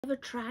Ever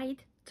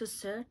tried to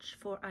search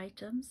for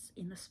items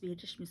in a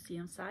Swedish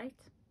museum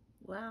site?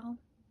 Well,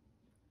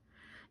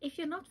 if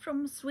you're not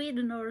from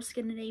Sweden or a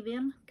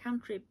Scandinavian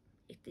country,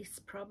 it is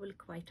probably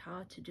quite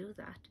hard to do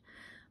that,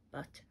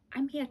 but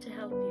I'm here to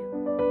help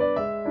you.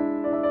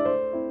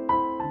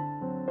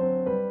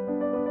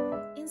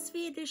 In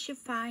Swedish you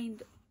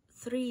find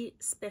 3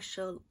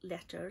 special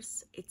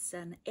letters. It's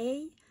an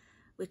A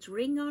with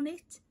ring on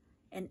it,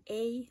 an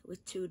A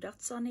with 2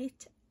 dots on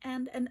it,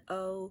 and an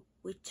O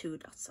with 2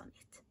 dots on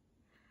it.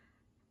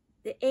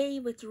 The A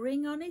with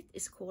ring on it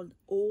is called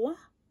Å.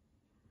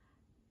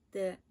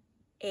 The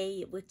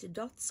A with the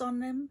dots on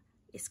them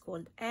is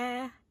called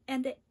Ä,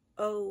 and the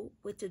O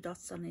with the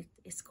dots on it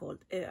is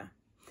called Ö.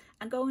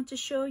 I'm going to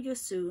show you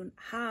soon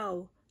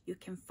how you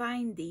can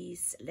find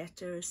these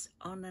letters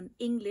on an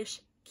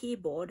English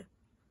keyboard.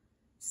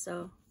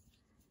 So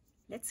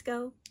let's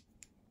go.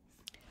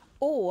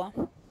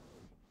 Å.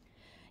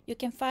 You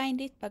can find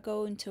it by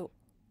going to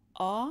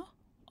A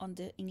on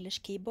the English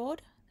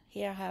keyboard.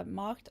 Here I have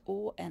marked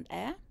Å and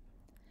Ä.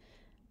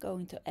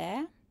 Going to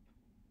Ä.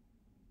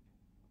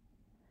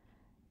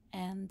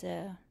 And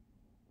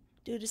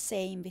do the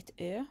same with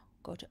Ö.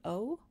 Go to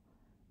O.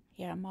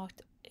 Here I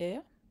marked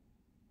Ö.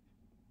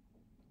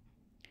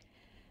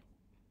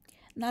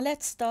 Now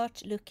let's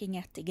start looking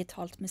at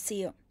Digitalt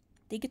Museum.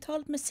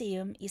 Digitalt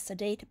Museum is a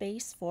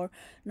database for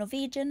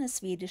Norwegian and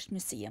Swedish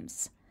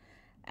museums.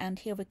 And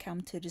here we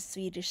come to the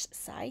Swedish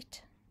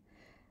site.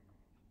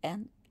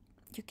 And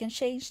you can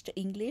change to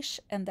English,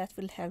 and that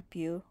will help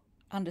you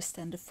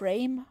understand the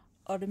frame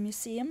of the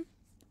museum.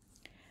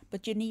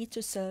 But you need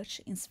to search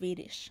in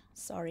Swedish.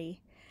 Sorry.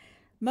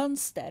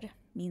 Mönster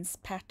means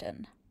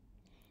pattern.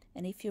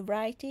 And if you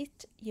write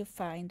it, you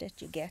find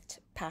that you get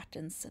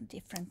patterns and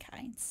different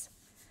kinds.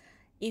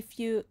 If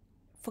you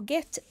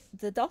forget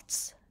the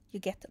dots, you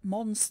get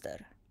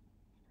monster.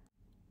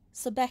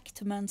 So back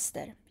to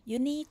mönster. You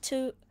need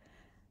to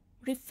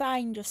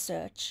refine your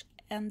search,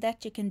 and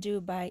that you can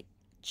do by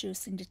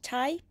choosing the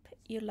type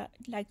you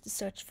like to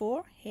search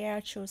for. Here I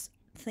chose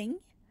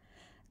thing.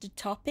 The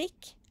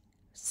topic,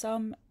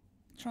 some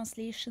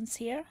translations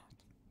here,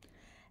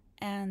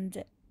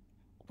 and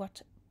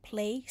what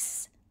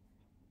place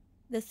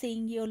the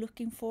thing you're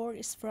looking for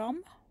is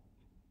from,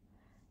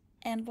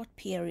 and what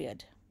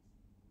period.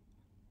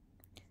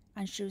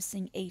 I'm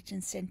choosing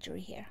 18th century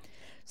here.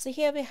 So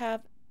here we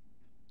have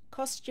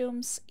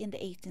costumes in the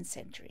 18th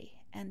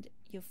century, and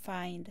you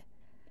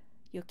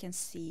can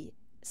see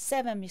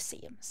 7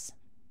 museums.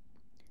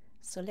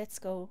 So let's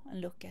go and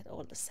look at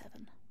all the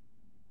 7.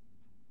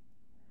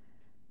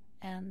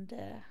 And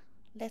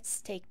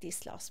let's take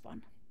this last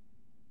one.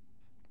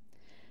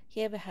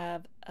 Here we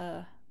have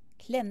a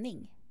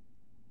klänning.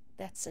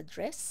 That's a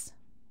dress.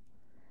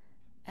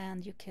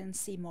 And you can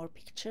see more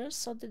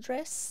pictures of the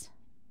dress.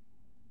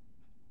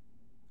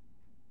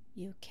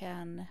 You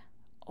can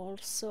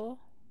also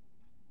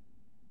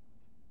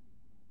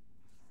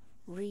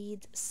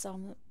read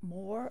some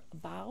more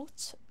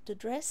about the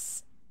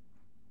dress,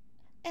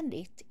 and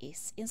it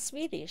is in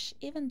Swedish,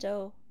 even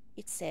though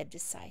it said the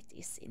site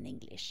is in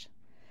English.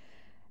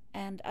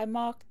 And I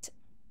marked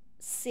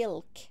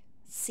silk,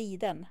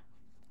 siden,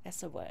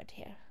 as a word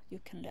here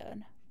you can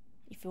learn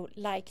if you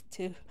like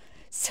to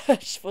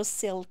search for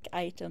silk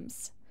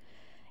items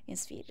in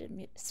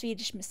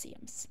Swedish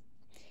museums.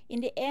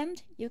 In the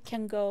end, you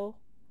can go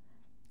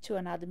to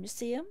another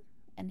museum,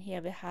 and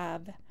here we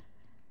have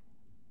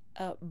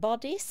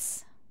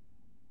bodies,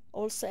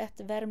 also at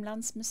the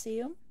Värmlands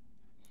Museum.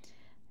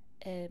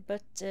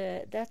 But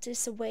that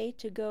is a way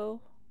to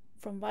go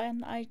from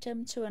one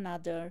item to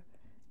another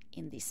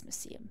in this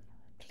museum.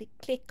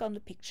 Click on the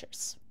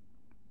pictures.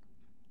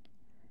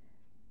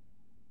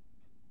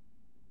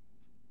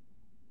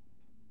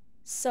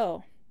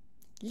 So,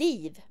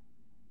 liv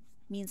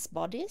means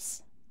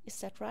bodies, is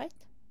that right?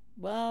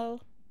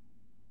 Well,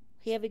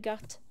 here we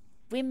got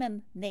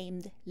women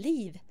named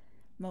Liv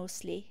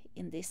mostly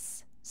in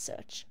this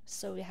search.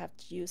 So we have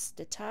to use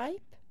the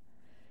type,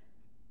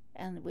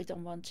 and we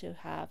don't want to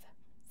have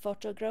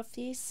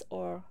photographies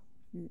or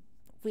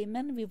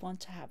women, we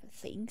want to have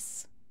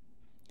things.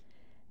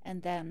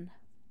 And then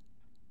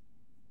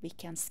we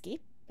can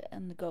skip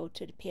and go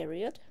to the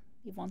period.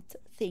 We want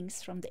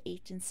things from the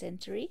 18th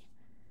century.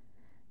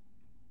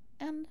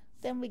 And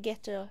then we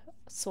get a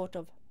sort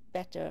of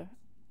better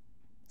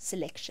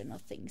selection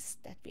of things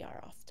that we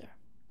are after.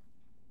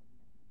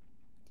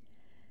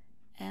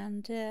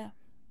 And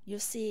you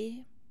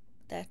see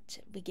that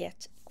we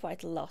get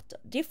quite a lot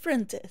of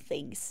different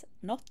things,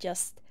 not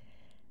just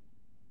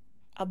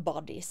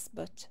bodies,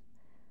 but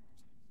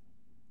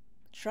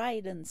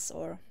tridents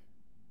or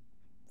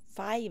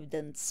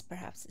fivedents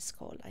perhaps it's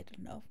called, I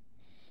don't know.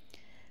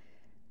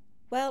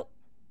 Well,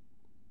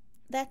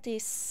 that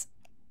is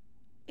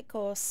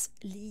because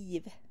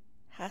liv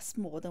has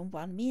more than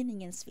one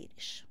meaning in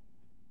Swedish.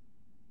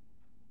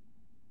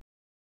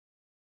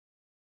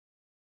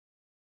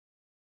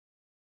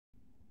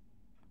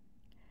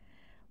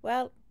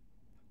 Well,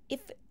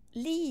 if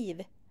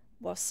liv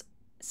was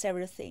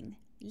several things,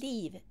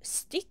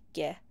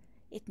 livstycke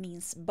it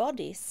means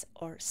bodies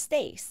or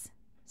stays.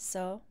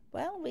 So,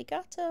 well, we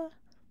got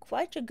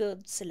quite a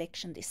good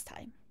selection this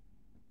time.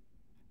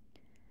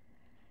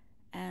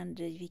 And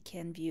we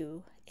can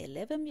view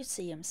 11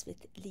 museums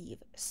with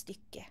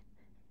Livstycke.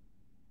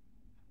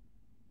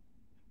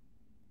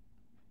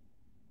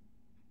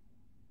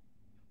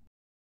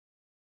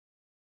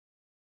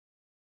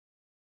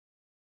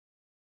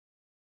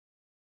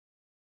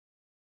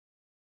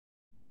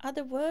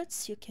 Other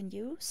words you can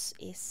use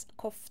is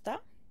kofta,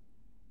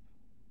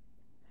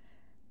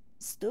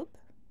 stubb,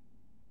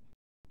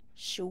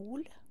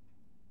 kjol,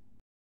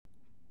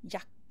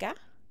 jacka,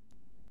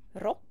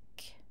 rock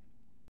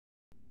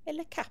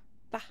eller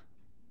kappa.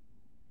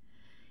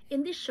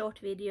 In this short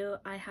video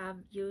I have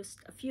used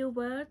a few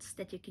words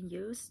that you can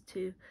use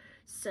to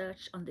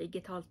search on the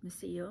Digitalt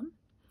Museum.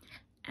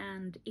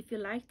 And if you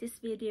like this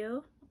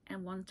video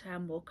and want to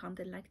have more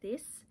content like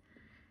this,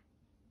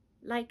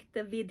 like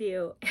the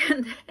video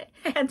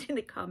and in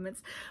the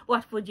comments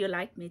what would you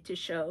like me to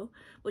show.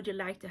 Would you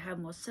like to have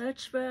more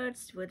search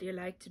words? Would you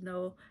like to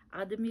know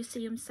other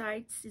museum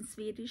sites in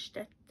Swedish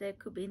that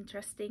could be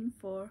interesting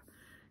for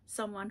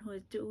someone who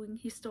is doing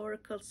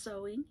historical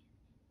sewing?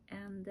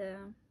 And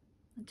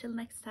until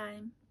next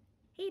time,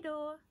 hej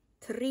då!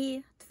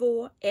 3,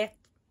 2, 1,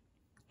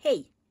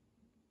 hej!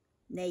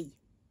 Nej,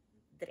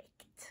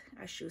 direkt.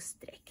 I choose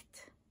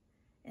direkt.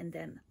 And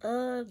then,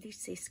 oh,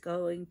 this is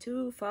going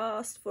too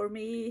fast for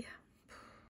me.